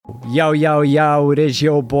Yo, yo, yo, it is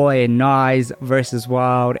your boy Nayzel versus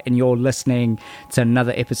Wild, and you're listening to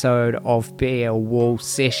another episode of Bear Wall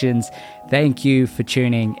Sessions. Thank you for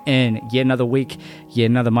tuning in. Yet another week, yet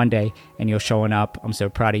another Monday, and you're showing up. I'm so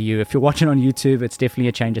proud of you. If you're watching on YouTube, it's definitely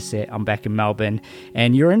a change of set. I'm back in Melbourne,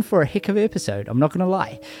 and you're in for a heck of an episode. I'm not going to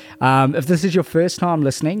lie. If this is your first time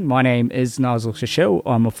listening, my name is Nayzel Sushil.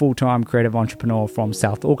 I'm a full-time creative entrepreneur from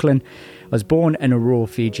South Auckland. I was born in a rural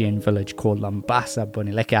Fijian village called Lambasa,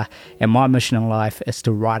 Bonileka, and my mission in life is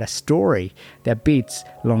to write a story that beats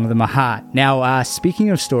along with my heart. Now, speaking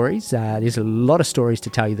of stories, there's a lot of stories to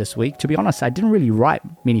tell you this week. To be honest, I didn't really write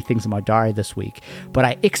many things in my diary this week, but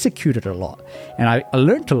I executed a lot, and I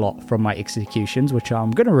learned a lot from my executions, which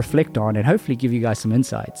I'm going to reflect on and hopefully give you guys some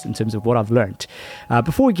insights in terms of what I've learned.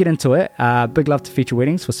 Before we get into it, big love to Feature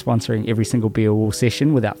Weddings for sponsoring every single BOL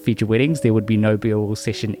session. Without Feature Weddings, there would be no BOL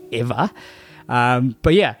session ever.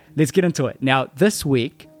 But yeah, let's get into it. Now, this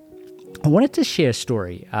week, I wanted to share a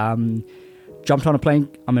story. Jumped on a plane.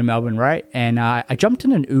 I'm in Melbourne, right? And I jumped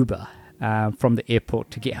in an Uber from the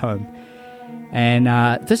airport to get home. And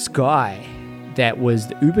this guy that was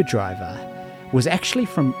the Uber driver was actually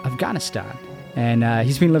from Afghanistan. And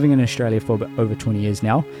he's been living in Australia for over 20 years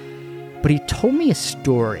now. But he told me a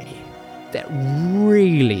story that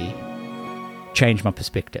really changed my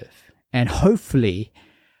perspective. And hopefully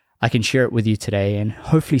I can share it with you today and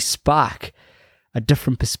hopefully spark a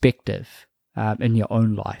different perspective in your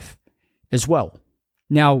own life as well.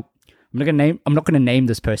 Now, I'm not going to name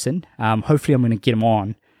this person. Hopefully, I'm going to get him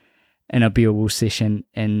on in a BOL session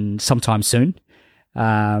sometime soon.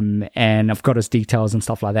 And I've got his details and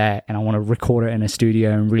stuff like that. And I want to record it in a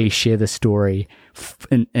studio and really share the story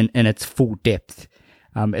in its full depth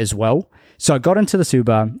as well. So I got into this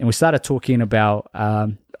Uber and we started talking about,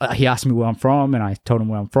 he asked me where I'm from and I told him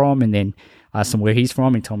where I'm from, and then I asked him where he's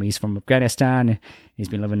from. He told me he's from Afghanistan. He's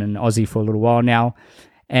been living in Aussie for a little while now.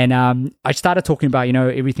 And I started talking about,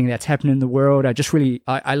 everything that's happening in the world.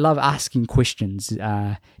 I love asking questions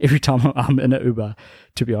every time I'm in an Uber,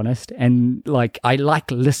 to be honest. And I like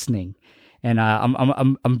listening. And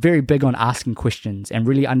I'm very big on asking questions and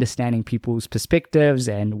really understanding people's perspectives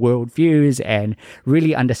and worldviews and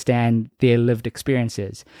really understand their lived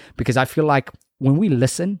experiences. Because I feel like when we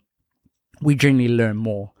listen, we generally learn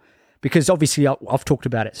more. Because obviously, I've talked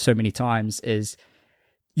about it so many times, is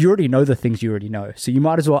you already know the things you already know. So you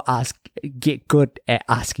might as well get good at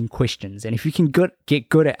asking questions. And if you can get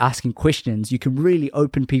good at asking questions, you can really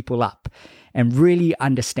open people up and really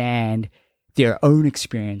understand their own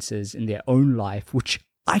experiences in their own life, which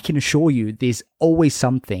I can assure you there's always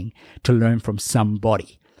something to learn from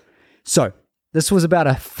somebody. So this was about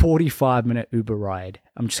a 45-minute Uber ride.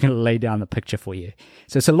 I'm just going to lay down the picture for you.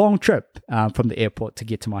 So it's a long trip from the airport to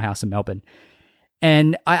get to my house in Melbourne.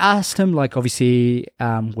 And I asked him, obviously,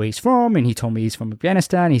 where he's from, and he told me he's from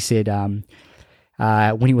Afghanistan. He said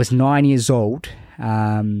when he was 9 years old,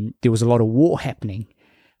 there was a lot of war happening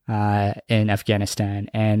in Afghanistan,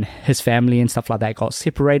 and his family and stuff like that got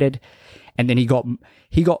separated. And then he got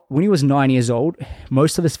when he was 9 years old,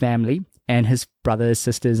 most of his family and his brothers,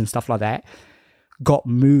 sisters, and stuff like that got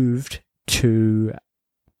moved to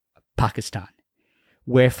Pakistan,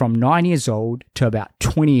 where from 9 years old to about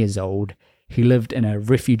 20 years old, he lived in a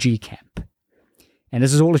refugee camp. And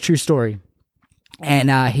this is all a true story.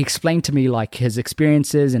 And he explained to me his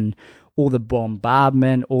experiences and all the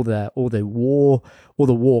bombardment, all the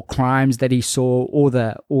war crimes that he saw, all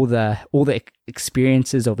the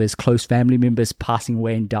experiences of his close family members passing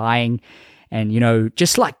away and dying, and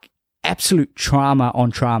just absolute trauma on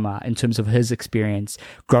trauma in terms of his experience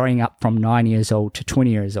growing up from 9 years old to 20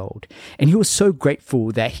 years old. And he was so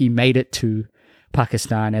grateful that he made it to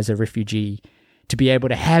Pakistan as a refugee to be able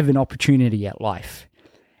to have an opportunity at life.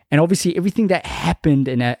 And obviously everything that happened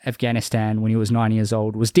in Afghanistan when he was 9 years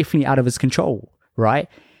old was definitely out of his control, right?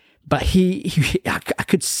 But I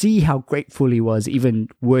could see how grateful he was even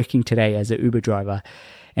working today as an Uber driver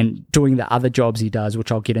and doing the other jobs he does,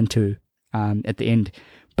 which I'll get into at the end.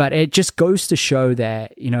 But it just goes to show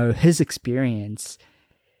that, his experience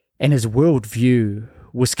and his worldview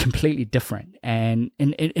was completely different and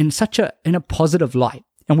in a positive light.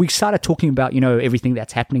 And we started talking about, everything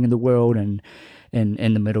that's happening in the world and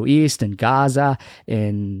in the Middle East and Gaza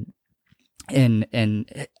and in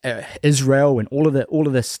Israel and all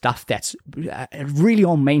of the stuff that's really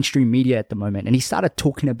on mainstream media at the moment. And he started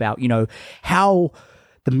talking about, how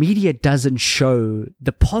the media doesn't show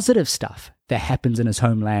the positive stuff that happens in his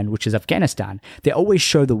homeland, which is Afghanistan. They always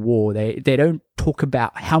show the war. They don't talk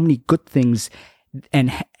about how many good things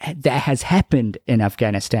that has happened in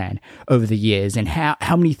Afghanistan over the years, and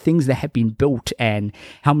how many things that have been built, and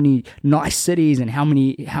how many nice cities, and how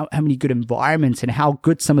many good environments, and how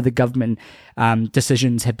good some of the government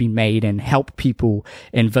decisions have been made and help people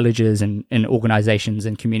in villages and in organizations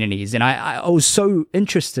and communities. And I was so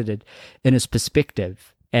interested in his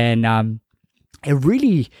perspective, and it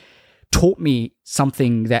really taught me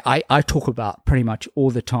something that I talk about pretty much all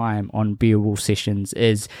the time on Be a Wolf sessions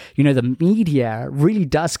is, the media really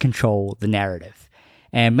does control the narrative,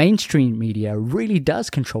 and mainstream media really does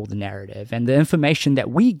control the narrative, and the information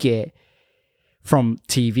that we get from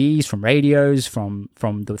TVs, from radios, from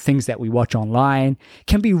the things that we watch online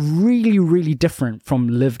can be really, really different from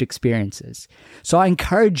lived experiences. So I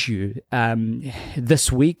encourage you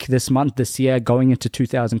this week, this month, this year, going into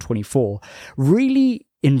 2024, really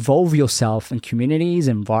involve yourself in communities,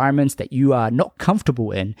 environments that you are not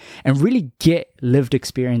comfortable in, and really get lived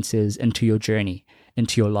experiences into your journey,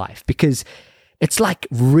 into your life. Because it's like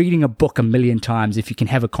reading a book a million times if you can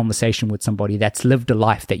have a conversation with somebody that's lived a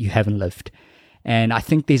life that you haven't lived. And I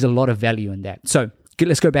think there's a lot of value in that. So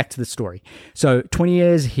let's go back to the story. So 20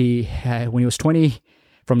 years, when he was 20,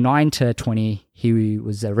 from 9 to 20, he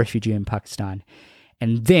was a refugee in Pakistan.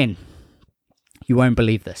 And then, you won't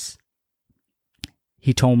believe this,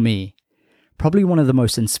 he told me probably one of the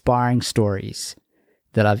most inspiring stories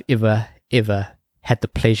that I've ever had the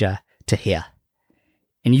pleasure to hear.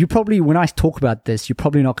 And you probably, when I talk about this, you're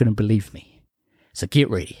probably not going to believe me. So get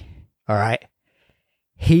ready, all right?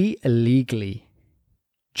 He illegally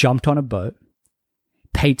jumped on a boat,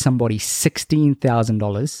 paid somebody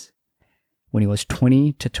 $16,000 when he was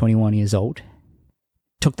 20 to 21 years old,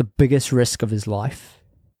 took the biggest risk of his life,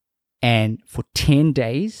 and for 10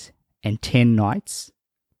 days and 10 nights,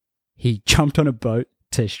 he jumped on a boat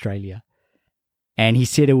to Australia. And he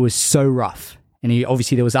said it was so rough. And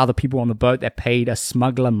obviously there was other people on the boat that paid a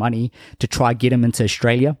smuggler money to try get him into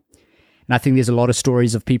Australia. And I think there's a lot of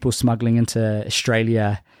stories of people smuggling into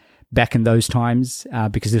Australia back in those times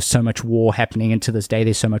because there's so much war happening. And to this day,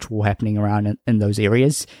 there's so much war happening around in those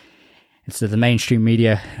areas. And so the mainstream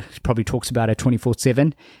media probably talks about it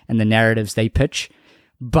 24/7 and the narratives they pitch.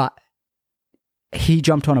 But he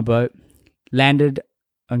jumped on a boat, landed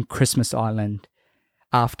on Christmas Island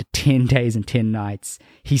after 10 days and 10 nights.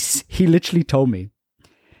 He literally told me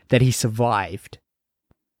that he survived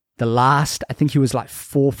the last, I think he was like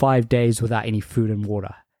 4 or 5 days without any food and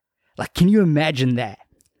water. Like, can you imagine that?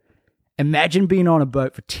 Imagine being on a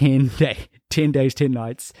boat for 10 days, 10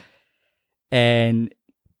 nights, and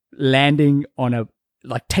landing on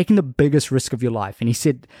taking the biggest risk of your life. And he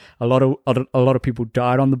said a lot of people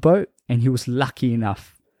died on the boat, and he was lucky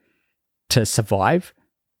enough to survive.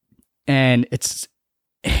 And it's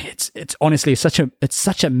honestly such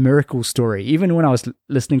a miracle story. Even when I was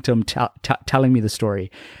listening to him telling me the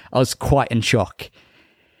story, I was quite in shock.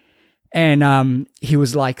 And he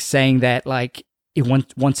was like saying that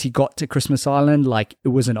once he got to Christmas Island, it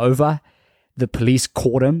wasn't over. The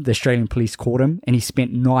Australian police caught him, and he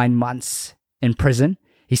spent 9 months in prison.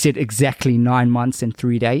 He said exactly 9 months and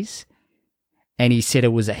 3 days. And he said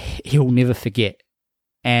he'll never forget.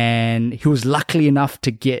 And he was lucky enough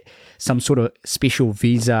to get some sort of special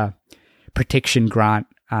visa protection grant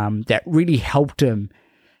that really helped him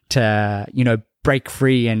to, break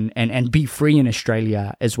free and be free in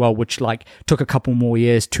Australia as well, which took a couple more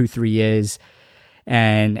years, 2-3 years,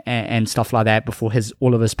 and stuff like that before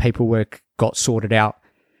all of his paperwork got sorted out.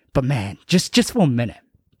 But man, just for a minute,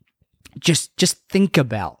 just think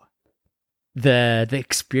about the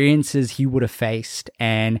experiences he would have faced,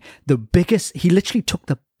 and he literally took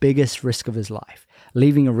the biggest risk of his life,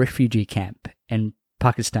 leaving a refugee camp in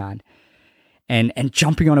Pakistan and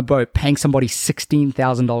jumping on a boat, paying somebody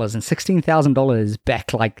 $16,000, and $16,000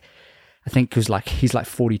 back, I think it was he's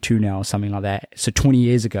 42 now or something like that. So 20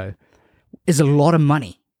 years ago is a lot of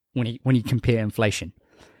money when you compare inflation.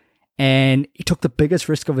 And he took the biggest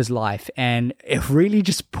risk of his life, and it really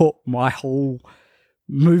just put my whole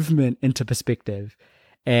movement into perspective.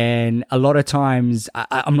 And a lot of times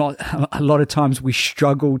we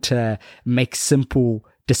struggle to make simple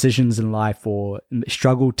decisions in life, or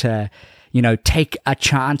struggle to take a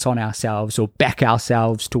chance on ourselves or back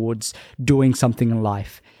ourselves towards doing something in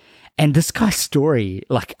life. And this guy's story,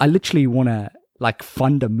 I literally want to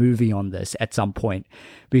fund a movie on this at some point,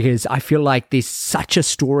 because I feel like there's such a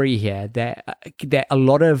story here that a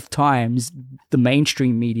lot of times the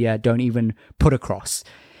mainstream media don't even put across.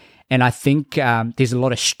 And I think there's a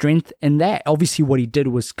lot of strength in that. Obviously, what he did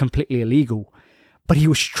was completely illegal, but he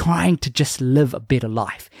was trying to just live a better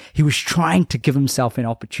life. He was trying to give himself an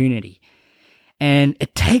opportunity. And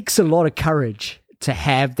it takes a lot of courage to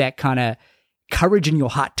have that kind of courage in your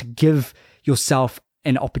heart to give yourself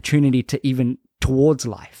an opportunity to even towards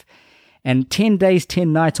life. And 10 days,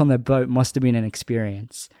 10 nights on that boat must have been an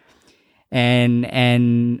experience.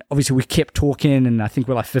 And obviously we kept talking, and I think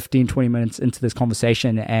we're like 15, 20 minutes into this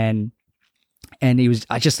conversation, and I was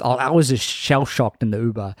just shell shocked in the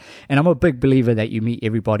Uber. And I'm a big believer that you meet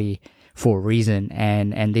everybody for a reason,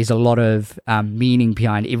 and there's a lot of meaning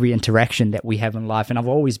behind every interaction that we have in life. And I've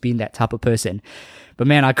always been that type of person. But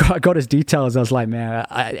man, I got his details. I was like, man,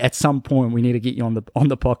 at some point we need to get you on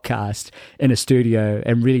the podcast in a studio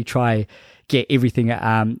and really try get everything,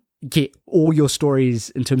 get all your stories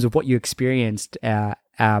in terms of what you experienced out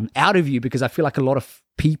of you, because I feel like a lot of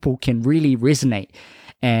people can really resonate.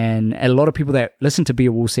 And a lot of people that listen to Be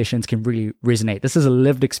a Wool sessions can really resonate. This is a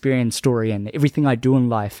lived experience story, and everything I do in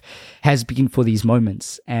life has been for these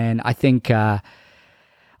moments. And I think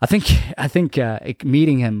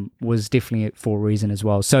meeting him was definitely for a reason as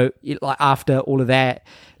well. So like after all of that,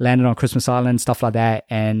 landed on Christmas Island, stuff like that,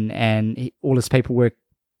 and all his paperwork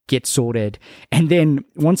gets sorted. And then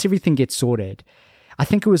once everything gets sorted, I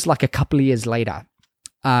think it was like a couple of years later,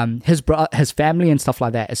 his family and stuff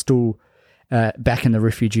like that is still back in the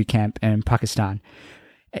refugee camp in Pakistan.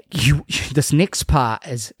 This next part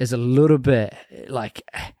is a little bit like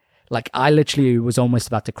I literally was almost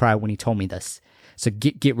about to cry when he told me this. So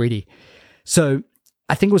get ready. So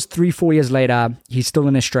I think it was 3-4 years later, he's still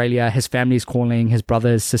in Australia. His family's calling, his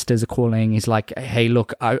brothers, sisters are calling. He's like, hey,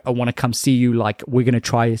 look, I want to come see you. Like, I'm going to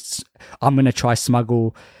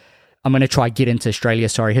try get into Australia.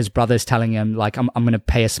 Sorry. His brother's telling him, like, I'm going to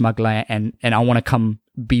pay a smuggler and I want to come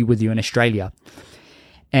be with you in Australia.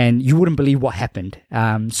 And you wouldn't believe what happened.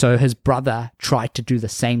 So his brother tried to do the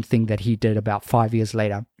same thing that he did about 5 years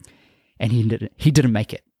later, and he didn't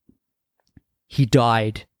make it. He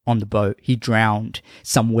died on the boat. He drowned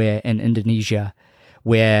somewhere in Indonesia,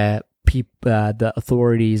 where the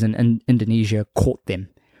authorities in Indonesia caught them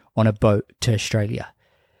on a boat to Australia.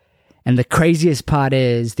 And the craziest part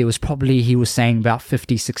is there was probably, he was saying, about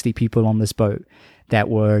 50, 60 people on this boat that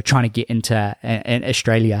were trying to get into in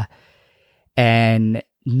Australia. And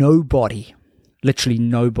literally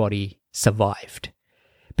nobody survived,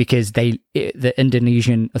 because the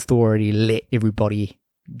Indonesian authority let everybody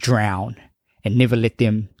drown and never let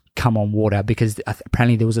them come on water, because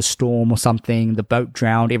apparently there was a storm or something. The boat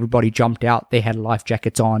drowned. Everybody jumped out. They had life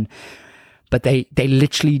jackets on, but they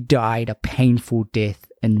literally died a painful death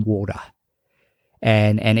in water,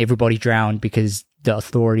 and everybody drowned because the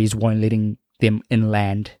authorities weren't letting them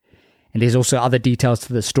inland. And there's also other details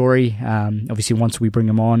to the story. Obviously, once we bring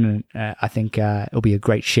him on, I think it'll be a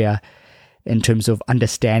great share in terms of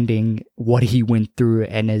understanding what he went through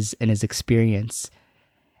and his experience.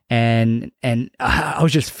 And I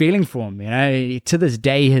was just feeling for him, to this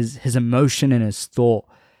day, his emotion and his thought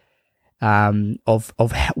of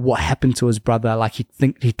what happened to his brother. Like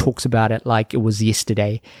he talks about it like it was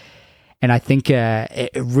yesterday. And I think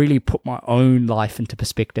it really put my own life into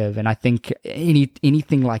perspective. And I think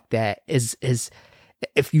anything like that is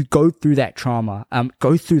if you go through that trauma,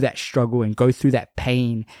 go through that struggle and go through that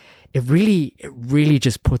pain, it really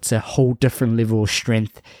just puts a whole different level of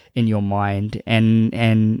strength in your mind,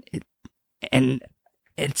 and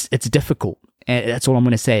it's difficult. And that's all I'm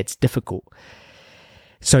going to say. It's difficult.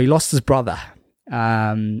 So he lost his brother.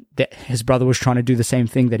 That his brother was trying to do the same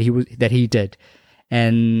thing that he did,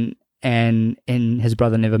 and his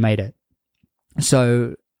brother never made it.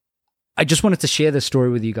 So I just wanted to share this story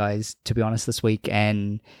with you guys, to be honest, this week.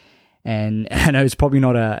 And I know it's probably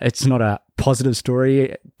not a positive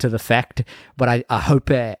story to the fact, but I hope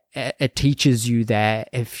it teaches you that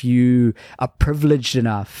if you are privileged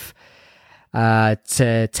enough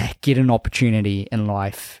to get an opportunity in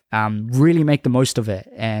life, really make the most of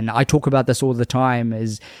it. And I talk about this all the time,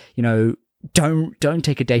 is, don't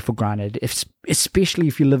take a day for granted, especially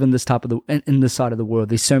if you live in this side of the world.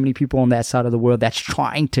 There's so many people on that side of the world that's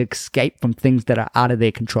trying to escape from things that are out of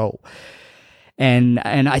their control. And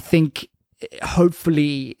I think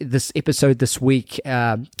hopefully this episode this week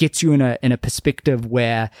gets you in a perspective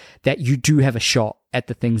where that you do have a shot at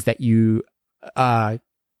the things that you are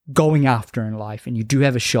going after in life, and you do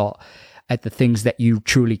have a shot at the things that you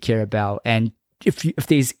truly care about. And if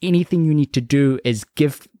there's anything you need to do, is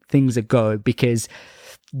give things a go, because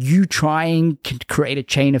you trying can create a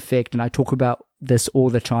chain effect. And I talk about this all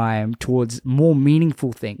the time, towards more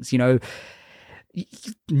meaningful things.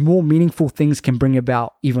 More meaningful things can bring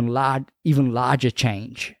about even larger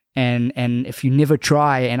change. And if you never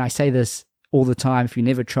try, and I say this all the time, if you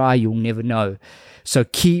never try, you'll never know. So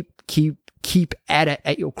keep at it,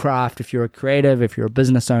 at your craft. If you're a creative, if you're a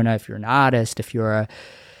business owner, if you're an artist, if you're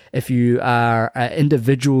if you are an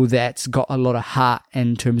individual that's got a lot of heart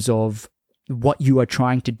in terms of what you are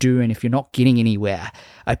trying to do, and if you're not getting anywhere,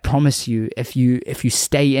 I promise you, if you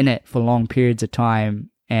stay in it for long periods of time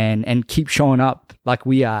and keep showing up like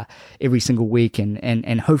we are every single week,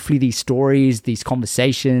 and hopefully these stories, these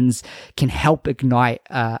conversations can help ignite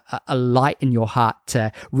a light in your heart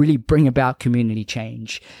to really bring about community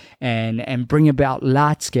change and bring about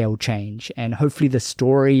large scale change. And hopefully the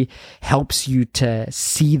story helps you to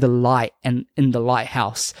see the light and in the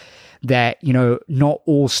lighthouse, that, you know, not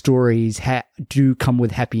all stories do come with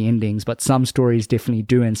happy endings, but some stories definitely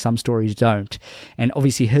do and some stories don't. And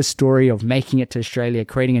obviously his story of making it to Australia,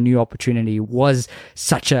 creating a new opportunity, was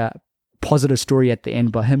such a positive story at the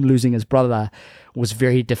end, but him losing his brother was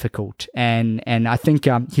very difficult. And I think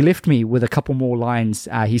he left me with a couple more lines.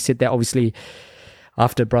 He said that obviously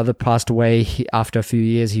after brother passed away, after a few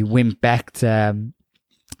years, he went back to,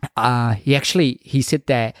 he said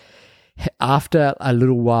that after a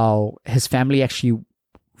little while, his family actually,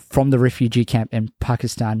 from the refugee camp in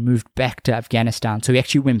Pakistan, moved back to Afghanistan. So he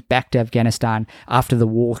actually went back to Afghanistan after the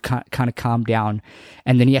war kind of calmed down.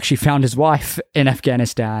 And then he actually found his wife in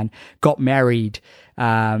Afghanistan, got married,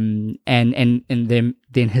 and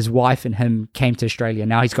then his wife and him came to Australia.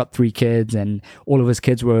 Now he's got 3 kids, and all of his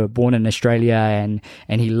kids were born in Australia, and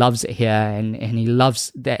he loves it here, and he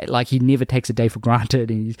loves that, like, he never takes a day for granted,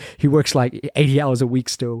 and he works like 80 hours a week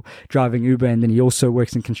still driving Uber, and then he also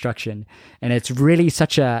works in construction. And it's really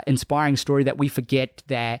such a inspiring story that we forget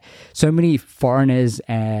that so many foreigners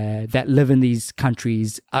that live in these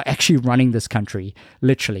countries are actually running this country,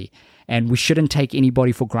 literally. And we shouldn't take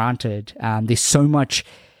anybody for granted. There's so much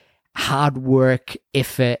hard work,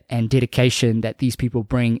 effort, and dedication that these people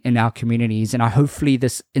bring in our communities. And hopefully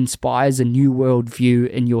this inspires a new worldview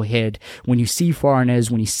in your head when you see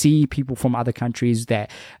foreigners, when you see people from other countries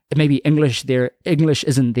that maybe their English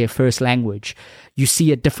isn't their first language. You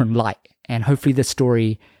see a different light. And hopefully this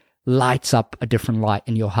story lights up a different light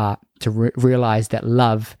in your heart to realize that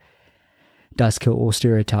love does kill all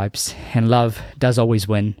stereotypes, and love does always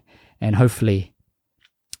win. And hopefully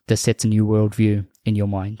this sets a new worldview in your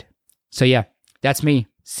mind. So yeah, that's me.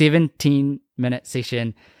 17-minute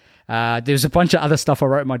session. There's a bunch of other stuff I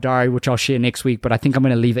wrote in my diary, which I'll share next week, but I think I'm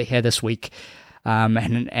going to leave it here this week.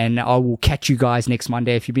 And I will catch you guys next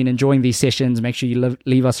Monday. If you've been enjoying these sessions, make sure you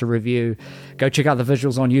leave us a review. Go check out the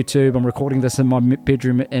visuals on YouTube. I'm recording this in my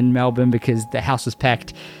bedroom in Melbourne because the house was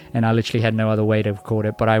packed and I literally had no other way to record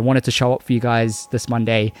it. But I wanted to show up for you guys this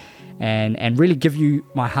Monday and really give you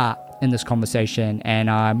my heart in this conversation. And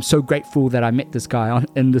I'm so grateful that I met this guy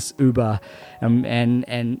in this Uber,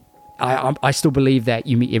 and I still believe that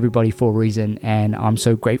you meet everybody for a reason, and I'm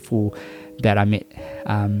so grateful that I met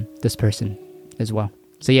this person as well.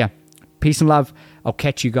 So yeah, peace and love. I'll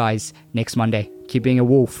catch you guys next Monday. Keep being a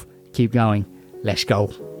wolf. Keep going. Let's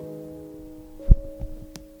go.